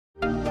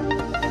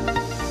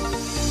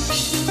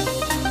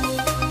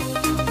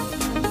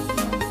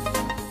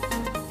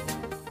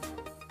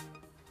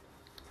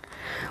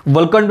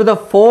Welcome to the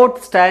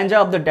fourth stanza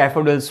of the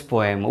Daffodils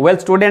poem. Well,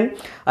 student,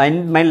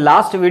 in my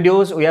last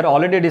videos, we are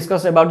already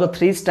discussed about the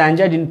three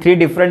stanzas in three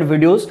different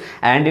videos.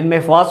 And in my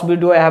first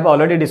video, I have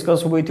already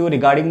discussed with you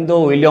regarding the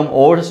William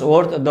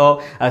Wordsworth,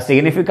 the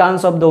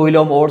significance of the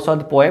William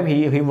Wordsworth poem.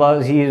 He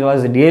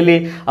was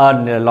really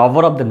a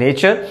lover of the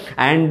nature,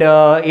 and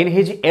in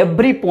his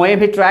every poem,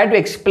 he tried to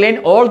explain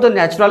all the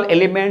natural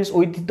elements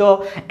with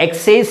the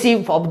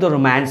excessive of the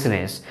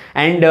romanceness.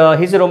 And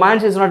his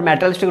romance is not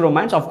materialistic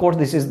romance. Of course,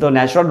 this is the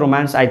natural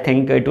romance. I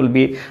think it will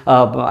be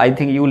I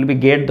think you will be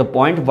get the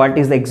point what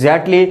is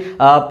exactly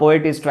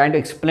poet is trying to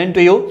explain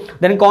to you.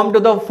 Then come to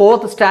the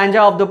fourth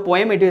stanza of the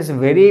poem. It is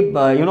very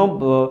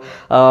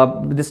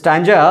the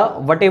stanza,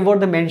 whatever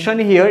the mention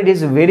here, it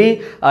is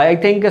very I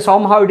think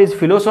somehow it is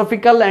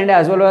philosophical and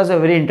as well as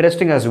very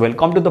interesting as well.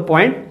 Come to the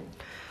point.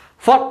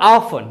 For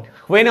often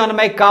when on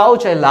my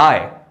couch I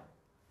lie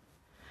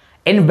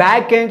in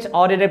vacant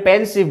or in a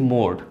pensive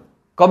mood,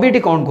 कविटी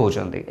कौन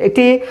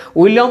कहते ये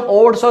William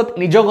Wordsworth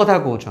निज कथा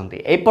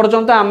कहते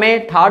एपर्यंत आम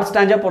third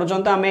stanza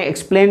पर्यंत आम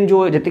explain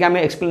जो जी आम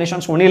एक्सप्लेनेशन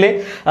शुणिले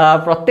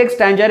प्रत्येक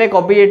स्टांजा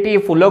कवि ये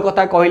फूल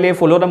कथा कहले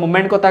फूलर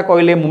मुवमेंट कथा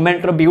कहले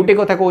मुवमेंटर ब्यूटी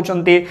कथा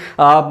कहते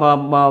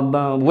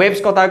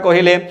वेव्स कथा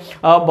कहले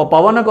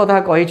पवन कथा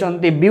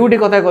कहते ब्यूटी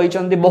कथा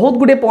कहते बहुत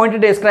गुडे पॉइंट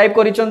डिस्क्राइब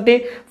कर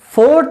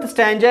फोर्थ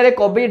स्टांजा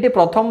कवि ये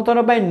प्रथम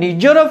थर पर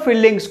निजर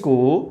फीलिंग्स को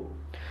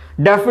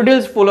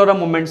daffodils Phulhar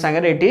movement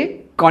Sange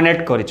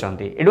connect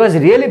karichandi. It was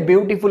really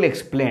beautifully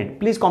explained.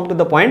 Please come to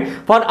the point.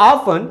 For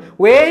often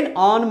when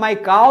on my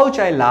couch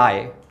I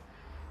lie,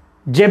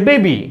 jebe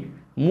bhi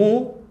mu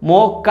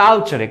mo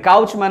couch re,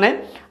 couch mane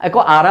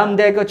eko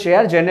आरामदायक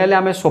chair, generally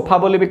आम sofa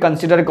बोली भी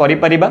consider करि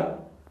परिबा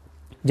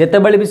जेते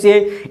बळे भी से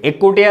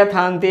एकुटिया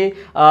थांती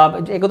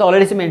एक तो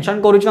ऑलरेडी से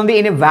मेंशन करूचंदी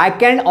इन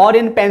वैकेंट और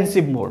इन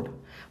पेंसिव मोड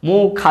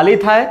मु खाली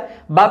थाए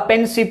बा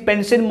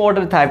पेंसिव मोड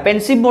रे थाए.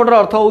 पेंसिव मोड रो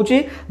अर्थ होउची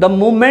the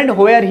moment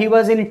where he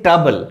was in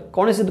trouble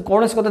कोन से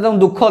कथा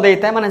दुख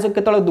देता माने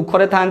केतळे दुख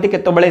रे थांती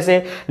केतबळे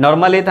से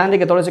नॉर्मली थांती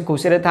केतबळे से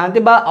खुशी रे थांती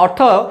बा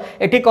अर्थ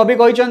एठी कवि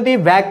कहिसंती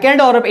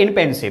वैकेंट और इन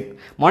पेंसिव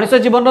मनुष्य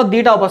जीवन रो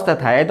दीटा अवस्था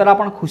थाए एतर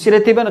आपण खुशी रे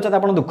थिबे नचत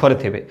आपण दुख रे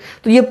थिबे.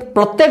 तो ये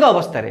प्रत्येक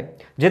अवस्था रे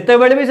जेते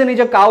बेले भी से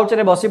निज काउच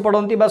रे बसी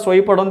पडंती बा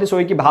सोई पडंती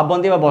सोई की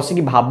भाबंती बा बसी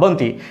की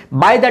भाबंती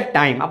बाय दैट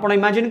टाइम आपण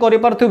इमेजिन करि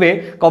परथुबे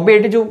कवि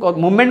एठी जो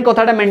मूवमेंट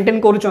कथाटा मेंटेन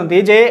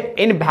करूचंती जे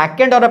इन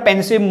वैकेंट और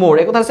पेंसिव मोड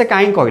एक कथा से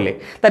काई कहले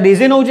ता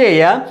रीजन हो जे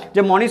या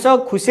जे मनुष्य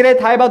खुशी रे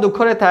थाए बा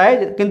दुख रे थाए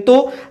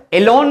किंतु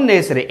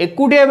एलोननेस रे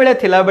एकुटिया बेले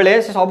थिला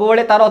बेले सब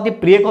बेले तार अति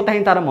प्रिय कथा ही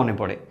तार मने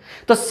पड़े.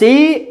 तो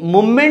सेही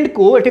मूवमेंट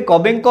को एठी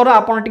कविंकर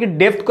आपण टिके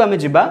डेप्थ को हमें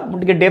जिबा मु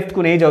टिके डेप्थ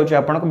को नै जाउ छी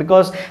आपण को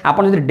बिकॉज़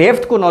आपण जदि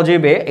डेप्थ को न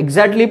जेबे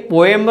एक्जेक्टली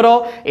पोएम रो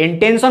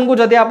इंटेंशन को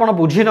जदि आपण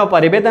बुझी न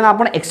परिबे तन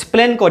आपण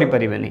एक्सप्लेन करि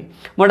परिबेनी.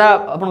 मोडा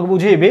आपण को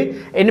बुझेबे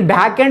इन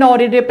वैकेंट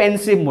और इन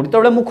पेंसिव मोड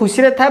तबले मु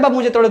खुशी रे थाए बा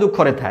मु जेतबले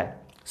दुख रे थाए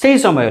सही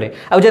समय रे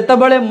आ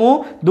जेतबले मु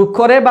दुख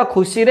रे बा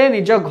खुशी रे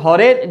निज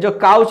घरे जो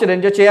काउच रे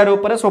जो चेयर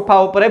ऊपर सोफा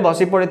ऊपर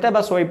बसी पड़ता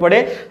बा सोई पड़े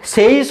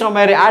सही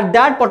समय रे एट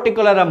दैट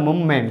पर्टिकुलर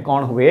मूवमेंट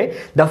कौन हुए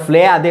the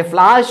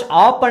flash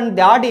up and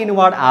that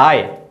inward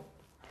I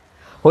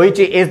which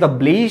is the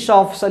bliss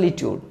of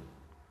solitude.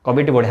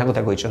 कविटी बढ़िया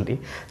कथा कहते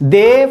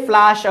दे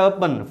फ्लैश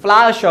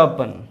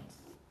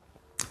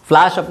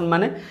अपन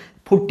माने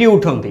फुटी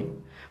उठंती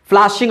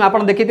फ्लैशिंग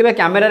आपण देखिथिबे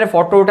कैमरा रे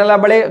फोटो उठाला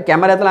बेले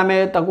कैमरा तला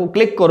हमें ताको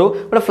क्लिक करू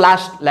गोटे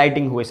फ्लैश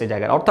लाइटिंग हुए से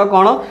जगह अर्थ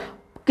कोन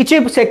किछि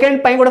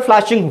सेकंड पई गोटे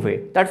फ्लैशिंग हुए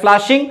that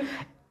flashing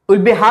will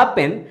be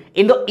happen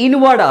in the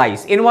inward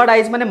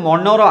eyes माने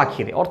मनर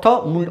आखि रे अर्थ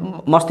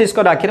मस्तिष्क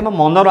आखि रे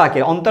मनर आखि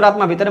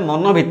अंतरात्मा भितर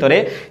मन भितर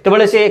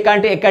तबले से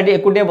एकाटी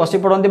एकुटिया बसी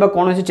पड़ती बा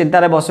कोनोसी चिंता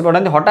रे बसी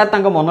पड़ती हठात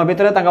तांको मन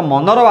भितर तांको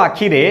मनर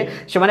आखि रे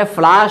से माने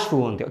फ्लैश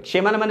हुंती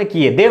से माने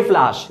किए दे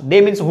फ्लैश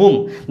दे मींस हुम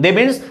दे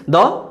means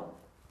the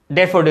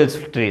daffodils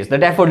trees, the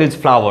daffodils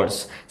flowers.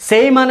 से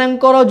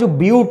मानकर जो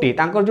ब्यूटी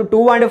तांकर जो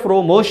to and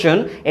fro motion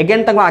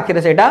again तांको आखि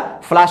रे सेटा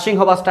फ्लैशिंग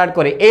होबा स्टार्ट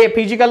करे ए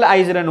फिजिकल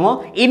आईज रे नो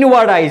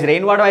इनवर्ड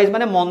आईज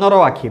माने मनर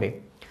आखि रे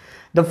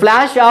the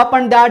flash up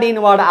and that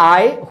inward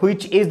I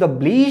which is the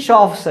bliss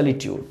of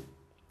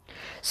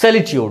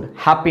solitude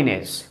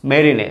happiness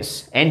मेरीनेस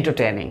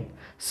entertaining.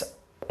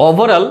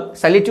 Overall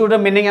solitude row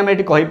meaning हम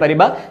एटी कहि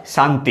परिबा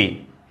शांति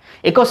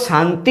एक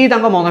शांति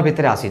मन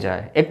भितर आसी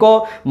जाए एक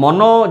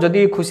मन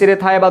जदि खुशी रे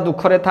थाए बा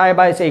दुख रे थाए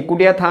बा से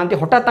एकुटिया थांती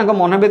हठात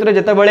मन भितर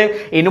जेते बेले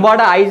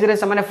इनवर्ड आईज रे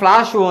से माने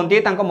फ्लैश होंती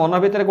मन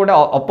भितर गोटे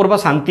अपूर्व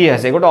शांति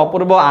आसे गोटे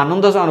अपूर्व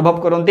आनंद से अनुभव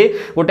करती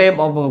गोटे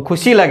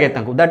खुशी लगे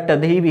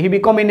that he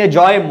become in a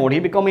joy mode he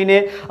become in A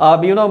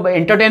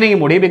entertaining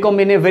mode he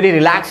become in a very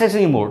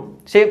रिलैक्सेसिंग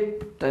mode से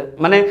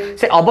माने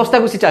से अवस्था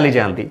को से चली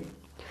जाती.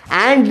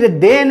 And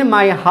then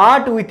my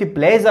heart with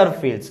pleasure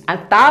feels and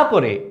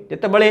तापरे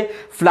जेते बळे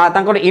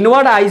तांकर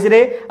इनवर्ड आईज रे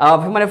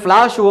माने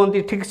फ्लैश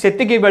होंती ठीक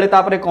सेति की बेले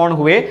तापरे कोन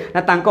हुए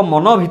ना तांको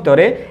मन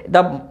भितरे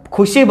द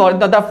खुशी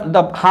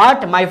the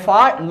heart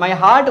my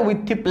heart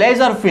with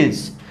pleasure feels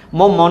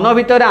मो मन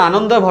भितरे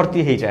आनंद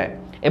भर्ती हो जाए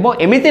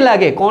एवं एमिति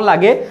लगे कौन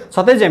लगे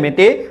सते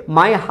जेमिति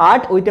my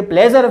heart with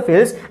pleasure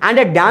feels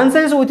and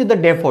dances with the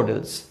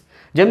daffodils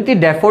जमती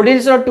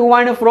daffodils row to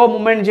and fro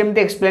movement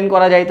जमती एक्सप्लेन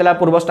करा जायतला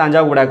पूर्व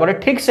स्टांजा गुडा करे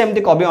ठीक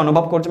सेमती कवि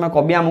अनुभव करछ मैं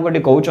कवि हमको टी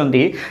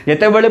कहउचंती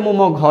जेते बेले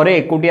मो घरे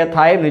एकुटिया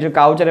थाए निज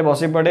काउच रे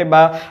बसी पड़े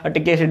बा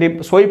टिके सेठी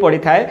सोई पड़ी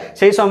थाए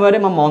सेही समय रे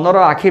मो मनर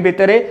आखि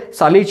भितरे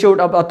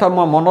सॉलिट्यूड अथवा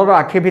मो मनर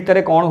आखि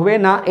भितरे कोन हुए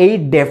ना एई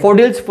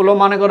डैफोडिल्स फूल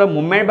मानकर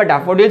मूवमेंट बा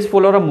डैफोडिल्स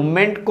फूलर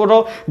मूवमेंट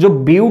को जो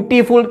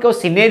ब्यूटीफुल को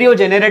सिनेरियो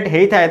जेनेरेट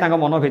हेई थाए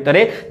तांका मन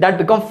भितरे दैट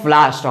बिकम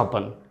फ्लैश्ड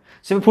ओपन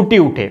से फुटी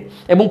उठे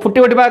एवं फुटी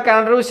उठा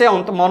कारण से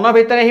मन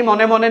भितर ही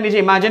मने मने निजे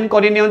इमेजिन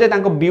करनियंते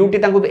ब्यूटी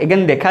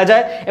एगेन देखा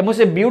जाए और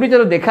से ब्यूटी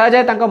जो देखा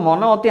जाए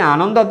मन अति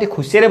आनंद अति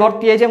खुशी रे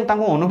भर्ती है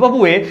अनुभव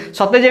हुए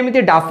सते जमी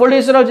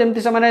डैफोडिल्स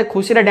जमी से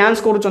खुशी रे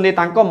डांस करुँच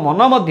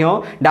मन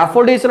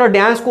डैफोडिल्स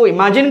डांस को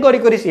इमेजिन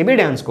करी सी भी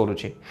डांस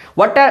करुचे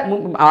व्हाट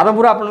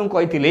आरंभ आपको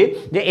कही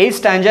जे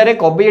स्टैंजा रे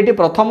कवि ये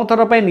प्रथम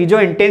थर पर निज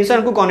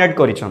इंटेंशन को कनेक्ट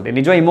कर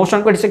निज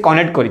इमोशन को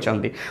कनेक्ट कर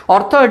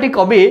अर्थ ये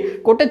कवि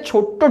गोटे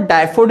छोट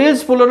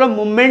डैफोडिल्स फूलर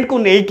मूवमेंट को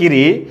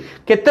लेकिरी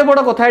केते बड़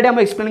कथा एटा हम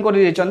एक्सप्लेन कर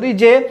देचंती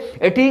जे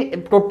एठी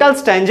टोटल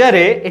स्टैंजा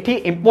रे एठी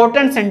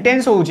इंपोर्टेंट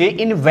सेंटेंस होउची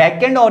इन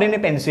वैकेंट और इन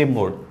पेंसिव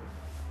मोड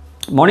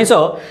मनीष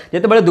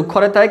जिते बड़े दुख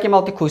रे थाए कि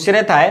अति खुशी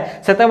रे थाए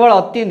सेते बड़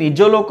अति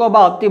निज लोक बा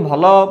अति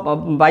भल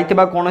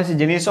पाइथिबा कोनोसी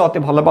जिनिस अति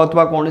भल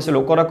पाउथबा कोनोसी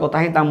लोकर कथा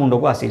ही ता मुंड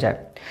को आसी जाए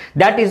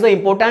that is the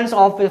importance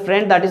of A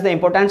friend that is the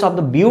importance of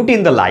the beauty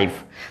in the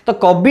life तो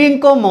कवि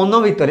को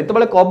मन भीतर तो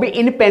बड़े कवि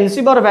इन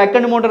पेंसिव और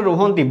वैकेंट मोड रे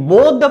रहंती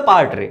बोथ द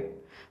पार्ट रे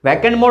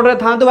वैकेंट मोड रे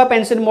थांतु बा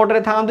पेंसिव मोड रे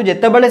थांतु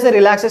जेते बेले से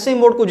रिलैक्सेशन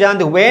मोड को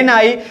जांतु when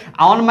I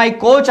on my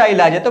coach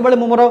आइला जेते बेले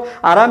मोर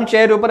आराम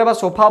चेयर ऊपर बा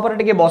सोफा ऊपर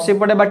टिके बसी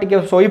पड़े बा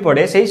टिके सोई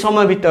पड़े सेही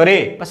समय भितरे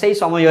बा सेही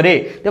समय रे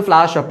द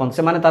फ्लैश ओपन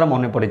से माने तार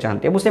मने पड़े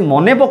जांते एबो से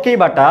मने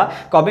पकेबाटा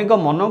कवि को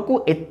मन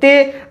को एते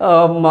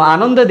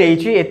आनंद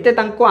देइछि एते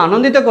तांको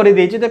आनंदित करि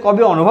देइछि ते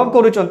कवि अनुभव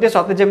करूचंते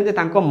सते जेमिते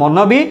तांको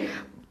मन भी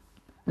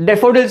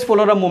डैफोडिल्स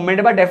फूलर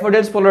मूवमेंट बा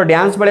डैफोडिल्स फूलर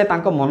डांस बेले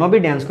तांको मन भी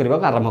डांस करबा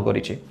आरंभ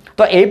करिछि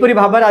तो एहीपरि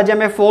भाबरे आज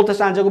हम फोर्थ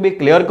स्टांजा को भी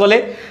क्लियर कले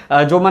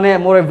जो माने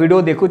मोर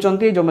वीडियो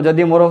देखुचंती जो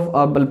जदी मोर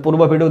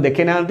पूर्व वीडियो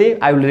देखि नांती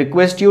I will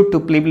request you to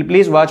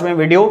please watch my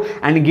video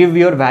and give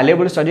your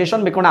valuable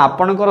suggestion because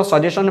आपनकर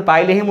सजेशन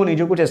पाइले ही मु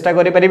निजु को चेष्टा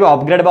करि परिबे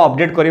अपग्रेड बा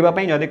अपडेट करबा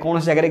पई जदी कोन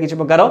जगह रे किछि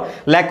प्रकार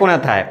लैक कोना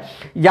थाए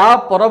या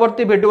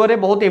परवर्ती वीडियो रे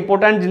बहुत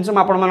इंपोर्टेंट जिंस हम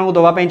आपन मानको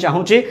दबा पई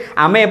चाहूची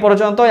आमे ए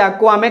पर्यंत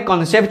याको आमे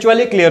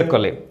कॉन्सेप्चुअली क्लियर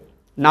कले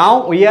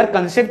Now we are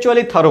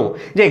conceptually thorough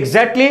J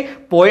exactly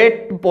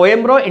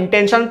poem row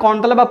intention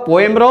कौन थला बा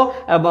पोएम रो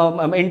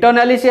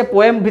इंटरनली से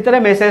पोएम भितरे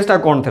मेसेज ता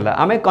कौन थला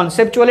आमे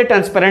कॉन्सेप्चुअली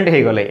ट्रांसपेरेंट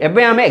हे गले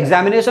एबे आमे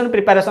एग्जामिनेशन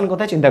प्रिपरेशन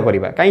कथा चिंता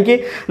करिबा काहे कि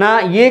ना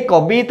ये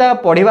कविता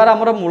पढिबार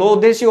हमर मूल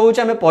उद्देश्य होउछ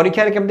आमे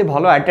परीक्षा रे केमति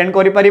भलो अटेंड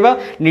करि परिबा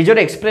निजर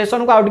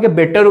एक्सप्रेशन को आउट के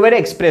बेटर वे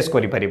एक्सप्रेस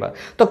करि परिबा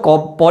तो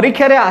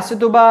परीक्षा रे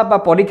आसितुबा बा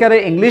परीक्षा रे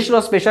इंग्लिश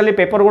रो स्पेशली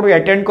पेपर गुड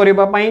अटेंड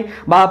करिबा पई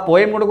बा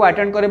पोएम गुड को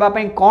अटेंड करिबा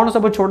पई कोन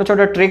सब छोट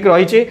छोट ट्रिक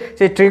रही छि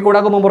से ट्रिक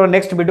गुडा को मोर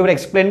नेक्स्ट वीडियो रे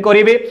एक्सप्लेन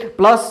करिवे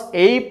प्लस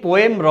एई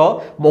पोएम रो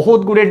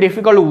बहुत गुडे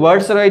डिफिकल्ट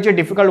वर्ड्स रही है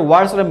डिफिकल्ट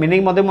वर्ड्स रो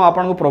मीनिंग मते मो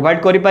आपन को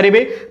प्रोवाइड करि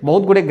परिबे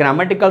बहुत गुडे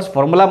ग्रामेटिकल्स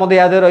फार्मूला मते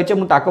याद रही है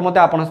मु ताको मते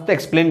आपन सते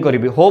एक्सप्लेन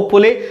करिवे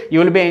hopefully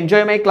you will be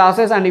enjoy my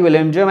classes and you will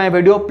enjoy my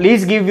video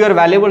please give your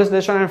valuable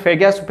suggestion and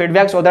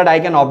feedback so that I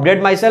can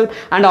update my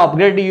self and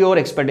upgrade your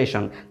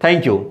expectation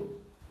thank you